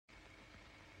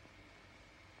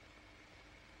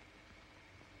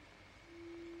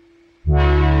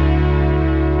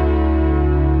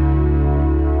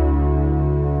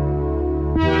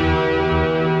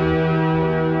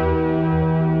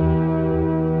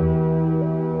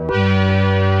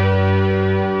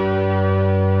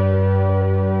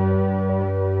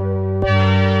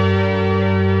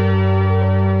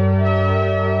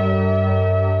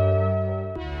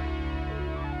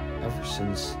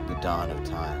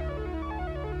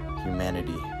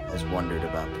humanity has wondered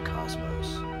about the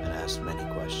cosmos and asked many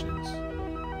questions.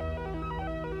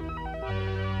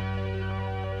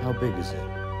 How big is it?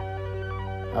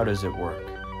 How does it work?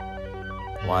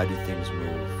 Why do things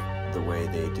move the way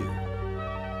they do?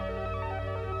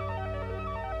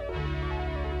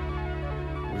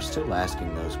 We're still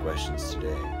asking those questions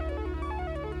today,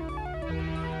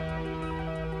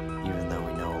 even though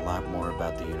we know a lot more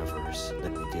about the universe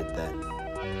than we did then.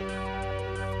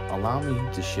 Allow me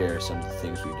to share some of the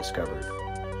things we've discovered.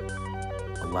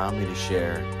 Allow me to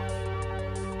share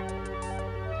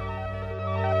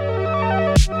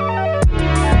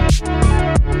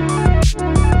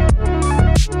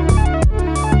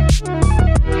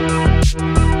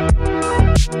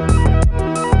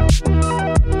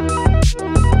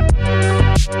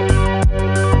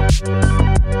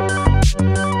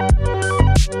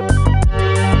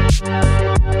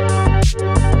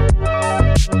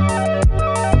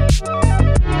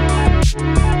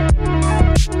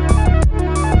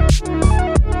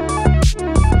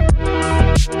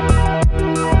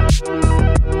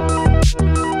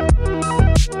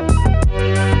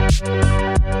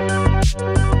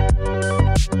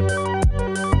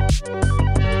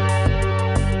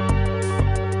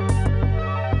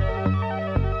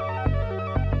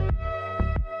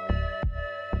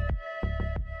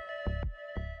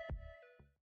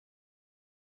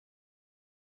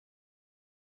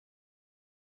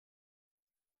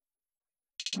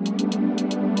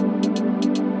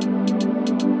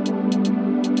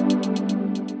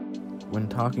when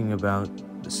talking about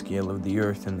the scale of the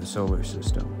Earth and the solar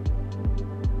system.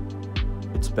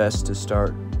 It's best to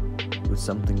start with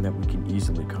something that we can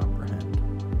easily comprehend.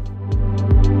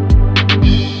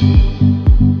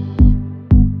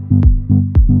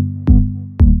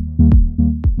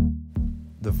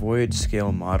 The voyage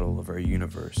scale model of our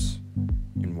universe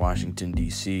in Washington,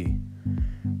 D.C.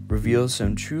 reveals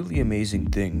some truly amazing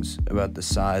things about the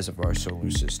size of our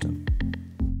solar system.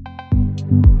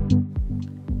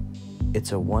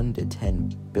 It's a 1 to 10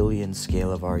 billion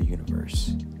scale of our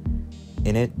universe.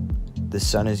 In it, the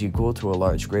Sun is equal to a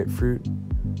large grapefruit,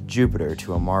 Jupiter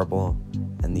to a marble,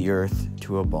 and the Earth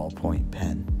to a ballpoint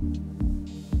pen.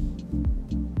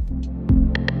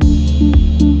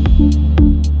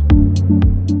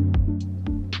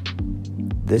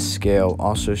 This scale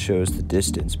also shows the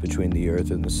distance between the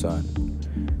Earth and the Sun,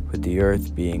 with the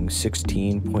Earth being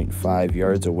 16.5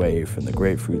 yards away from the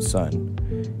grapefruit Sun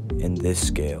in this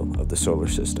scale of the solar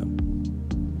system.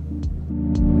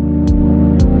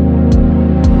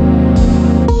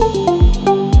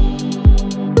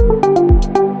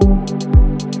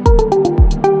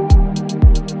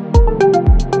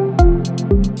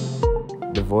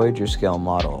 The Voyager scale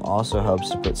model also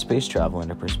helps to put space travel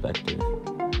into perspective,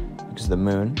 because the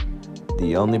Moon,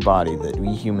 the only body that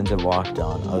we humans have walked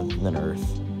on other than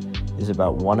Earth, is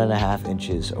about 1.5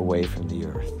 inches away from the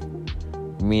Earth,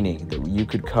 meaning that you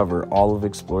could cover all of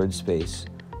explored space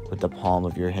with the palm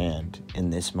of your hand in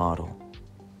this model.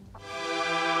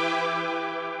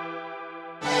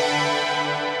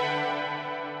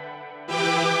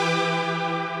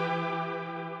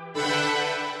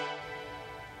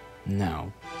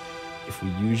 Now, if we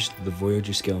used the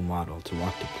Voyager scale model to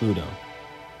walk to Pluto,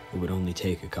 it would only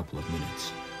take a couple of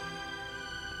minutes.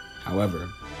 However,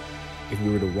 if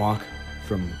we were to walk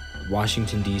from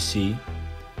Washington, D.C.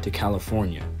 to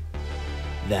California,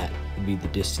 that would be the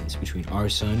distance between our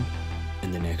Sun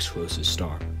and the next closest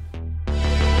star.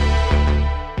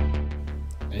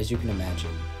 As you can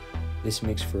imagine, this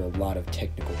makes for a lot of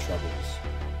technical troubles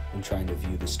when trying to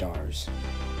view the stars.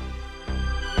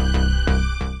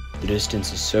 The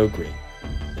distance is so great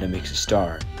that it makes a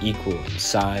star equal in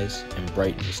size and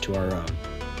brightness to our own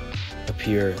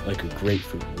appear like a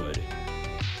grapefruit would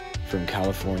from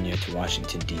California to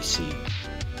Washington, D.C.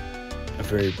 A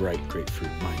very bright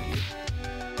grapefruit, mind you.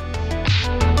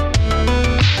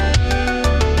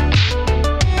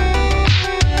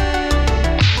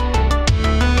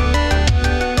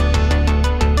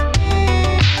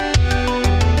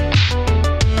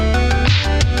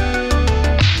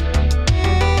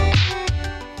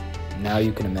 Now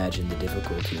you can imagine the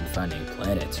difficulty in finding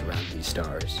planets around these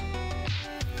stars.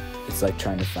 It's like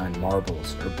trying to find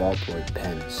marbles or ballpoint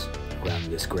pens around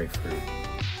this grapefruit.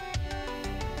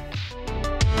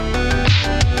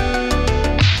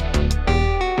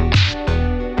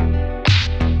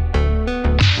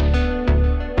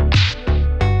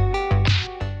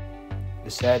 The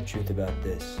sad truth about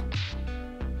this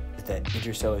is that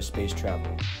interstellar space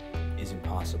travel is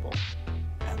impossible,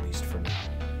 at least for now.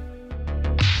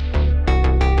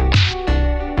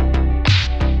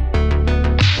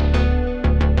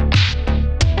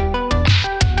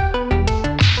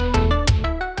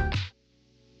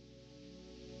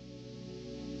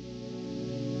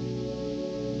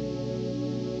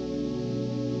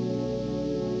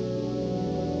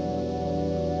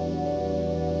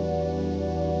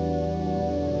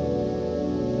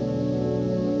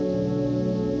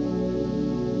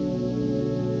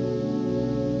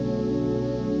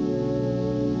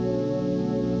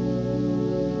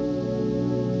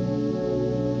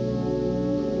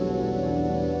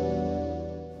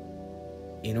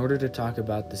 In order to talk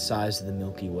about the size of the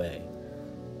Milky Way,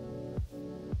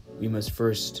 we must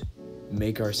first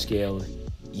make our scale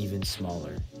even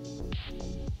smaller,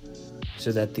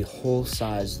 so that the whole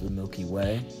size of the Milky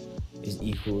Way is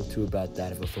equal to about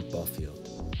that of a football field.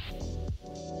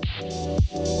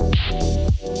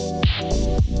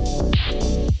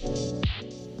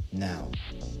 Now,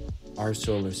 our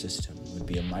solar system would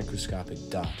be a microscopic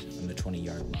dot on the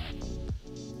 20-yard line,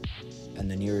 and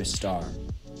the nearest star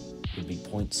would be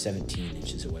 0.17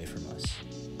 inches away from us,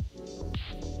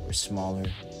 or smaller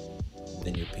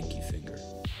than your pinky finger.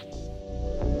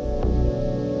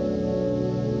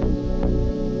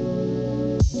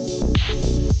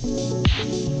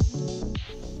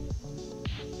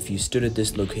 If you stood at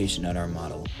this location on our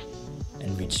model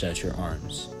and reached out your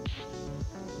arms,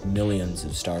 millions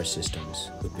of star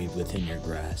systems would be within your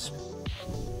grasp.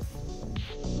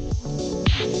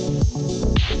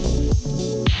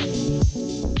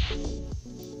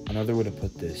 Another way to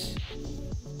put this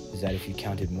is that if you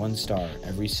counted one star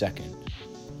every second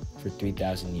for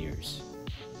 3,000 years,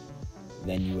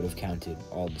 then you would have counted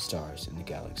all the stars in the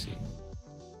galaxy.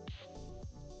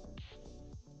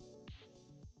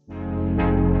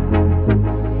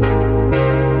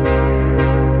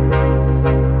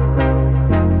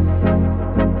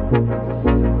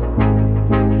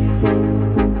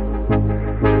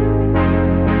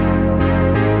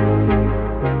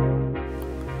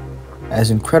 As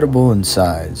incredible in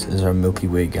size as our Milky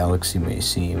Way galaxy may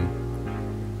seem,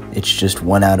 it's just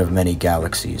one out of many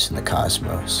galaxies in the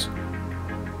cosmos.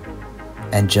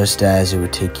 And just as it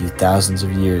would take you thousands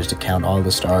of years to count all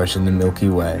the stars in the Milky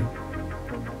Way,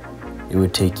 it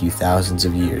would take you thousands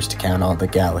of years to count all the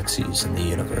galaxies in the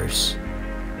universe.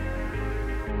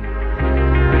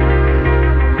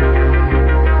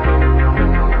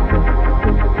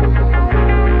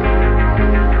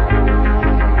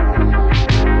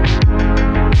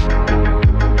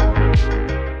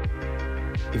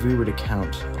 If we were to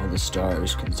count all the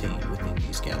stars contained within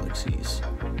these galaxies,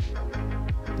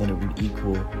 then it would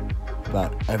equal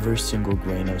about every single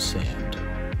grain of sand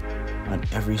on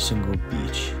every single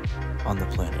beach on the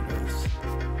planet Earth.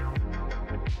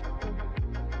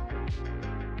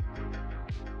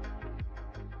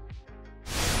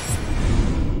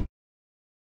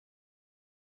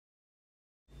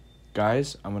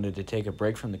 Guys, I wanted to take a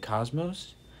break from the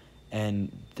cosmos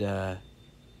and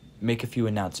make a few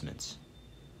announcements.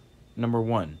 Number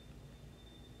 1,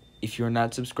 if you're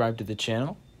not subscribed to the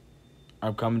channel,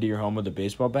 I'm coming to your home with a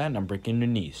baseball bat and I'm breaking your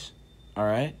knees. All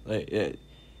right?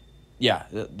 Yeah,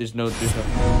 there's no.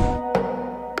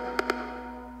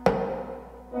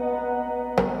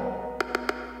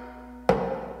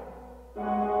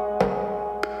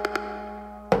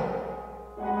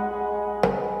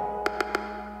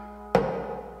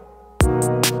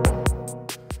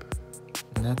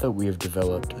 Now that we have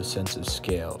developed a sense of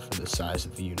scale for the size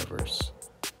of the universe,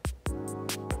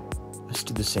 let's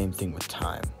do the same thing with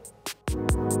time.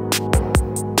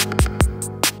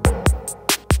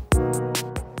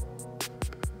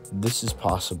 This is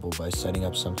possible by setting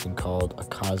up something called a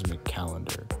cosmic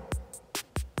calendar,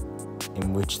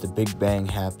 in which the Big Bang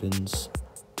happens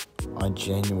on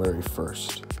January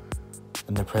 1st,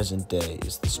 and the present day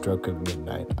is the stroke of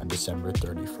midnight on December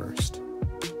 31st.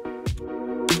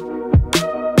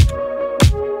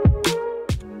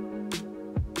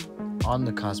 On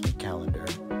the cosmic calendar,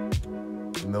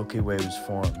 the Milky Way was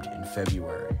formed in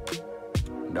February,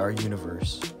 and our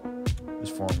universe was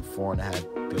formed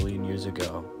 4.5 billion years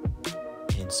ago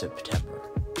in September.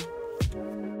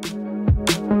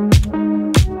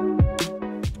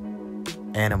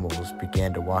 Animals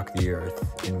began to walk the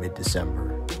earth in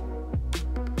mid-December.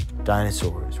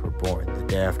 Dinosaurs were born the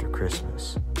day after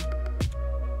Christmas,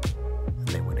 and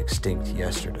they went extinct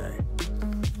yesterday.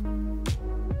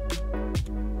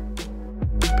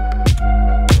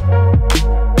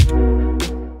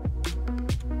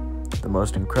 The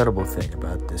most incredible thing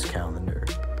about this calendar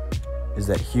is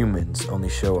that humans only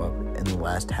show up in the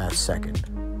last half second,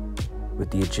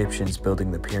 with the Egyptians building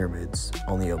the pyramids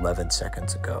only 11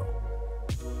 seconds ago.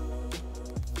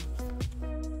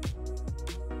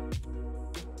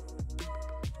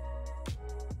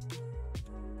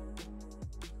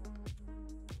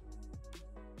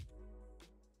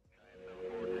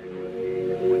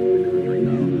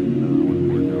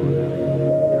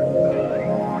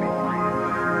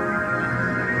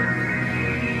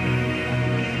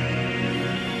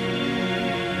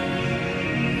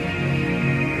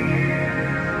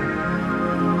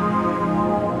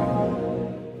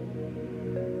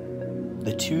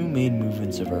 The two main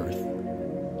movements of Earth,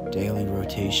 daily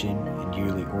rotation and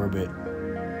yearly orbit,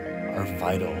 are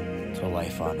vital to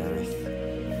life on Earth.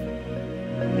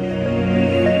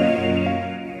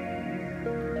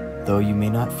 Though you may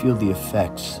not feel the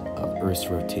effects of Earth's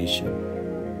rotation,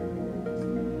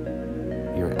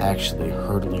 you're actually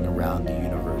hurtling around the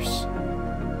universe,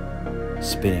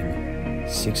 spinning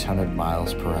 600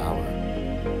 miles per hour.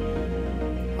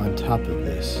 On top of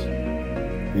this,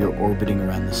 we are orbiting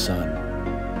around the sun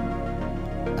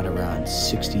at around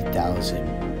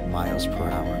 60,000 miles per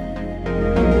hour.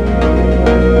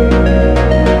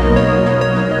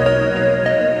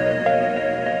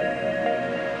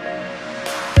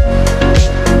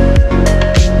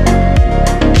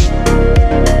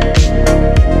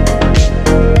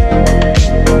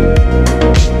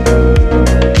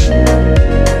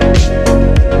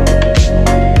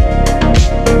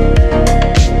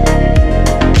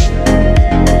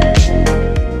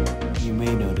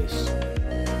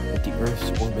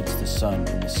 Orbits the sun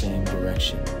in the same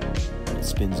direction and it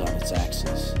spins on its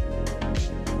axis.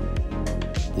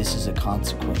 This is a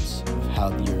consequence of how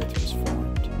the Earth was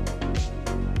formed.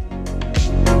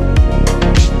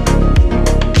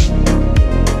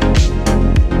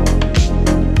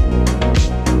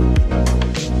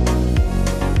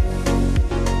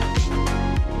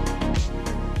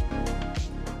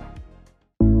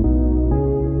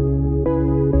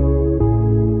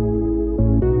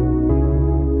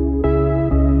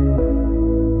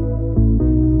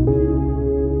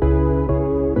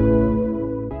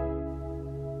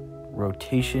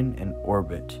 Rotation and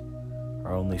orbit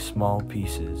are only small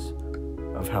pieces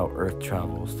of how Earth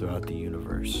travels throughout the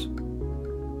universe,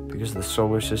 because the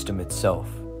solar system itself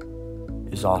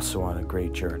is also on a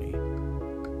great journey.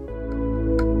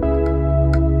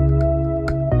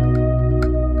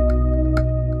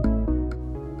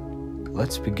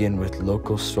 Let's begin with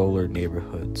local solar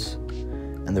neighborhoods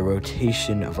and the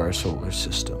rotation of our solar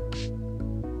system.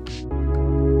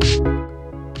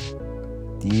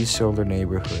 These solar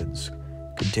neighborhoods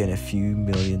contain a few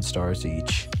million stars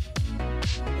each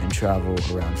and travel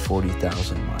around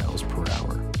 40,000 miles per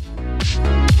hour.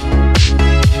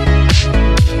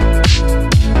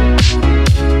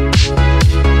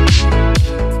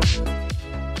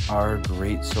 Our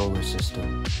great solar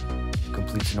system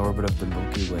completes an orbit of the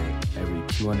Milky Way every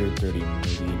 230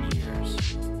 million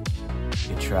years.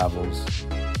 It travels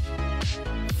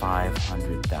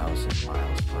 500,000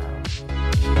 miles per hour.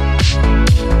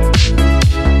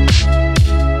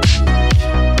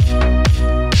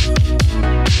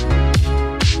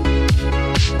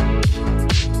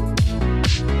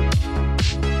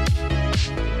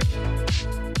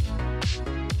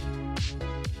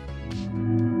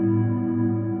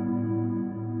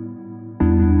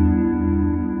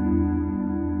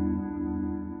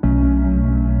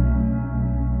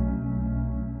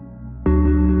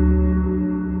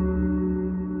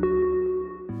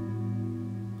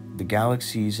 The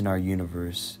galaxies in our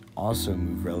universe also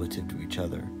move relative to each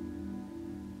other,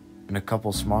 and a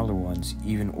couple smaller ones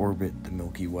even orbit the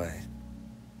Milky Way.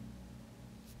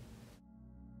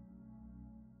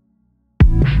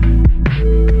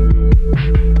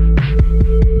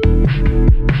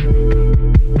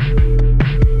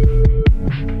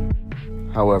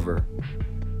 However,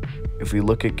 if we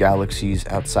look at galaxies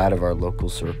outside of our local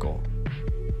circle,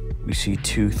 we see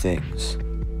two things.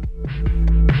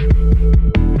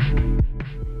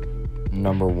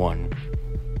 Number one,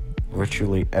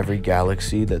 virtually every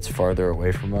galaxy that's farther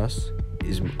away from us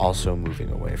is also moving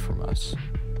away from us.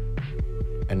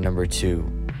 And number two,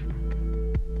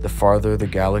 the farther the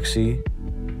galaxy,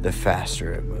 the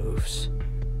faster it moves.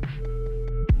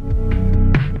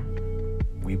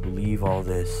 We believe all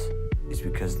this is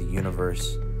because the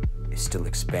universe is still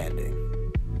expanding.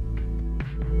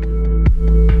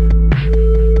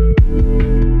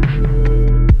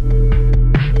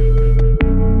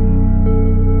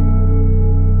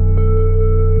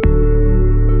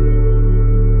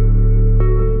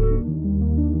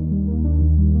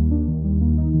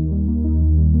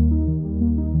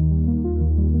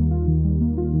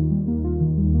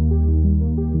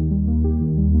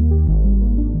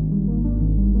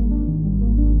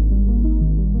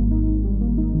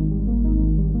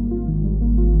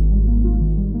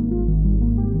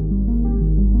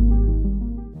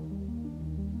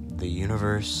 The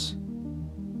universe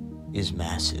is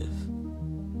massive,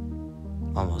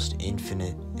 almost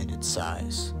infinite in its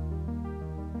size.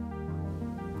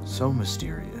 So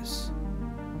mysterious,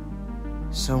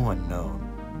 so unknown,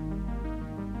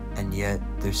 and yet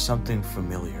there's something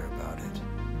familiar about it.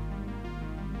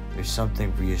 There's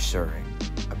something reassuring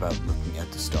about looking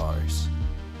at the stars.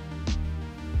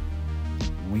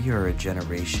 We are a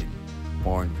generation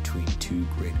born between two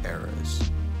great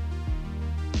eras.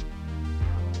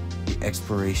 The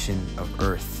exploration of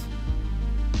Earth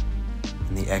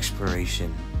and the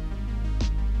exploration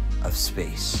of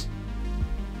space.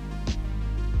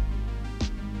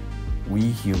 We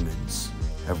humans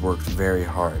have worked very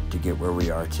hard to get where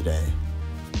we are today.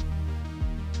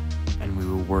 And we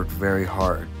will work very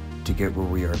hard to get where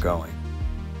we are going.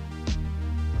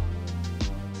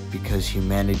 Because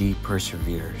humanity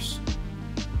perseveres.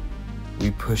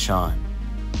 We push on.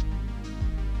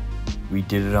 We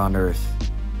did it on Earth.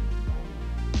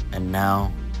 And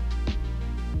now,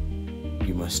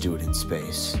 you must do it in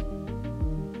space.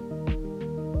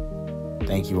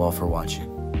 Thank you all for watching.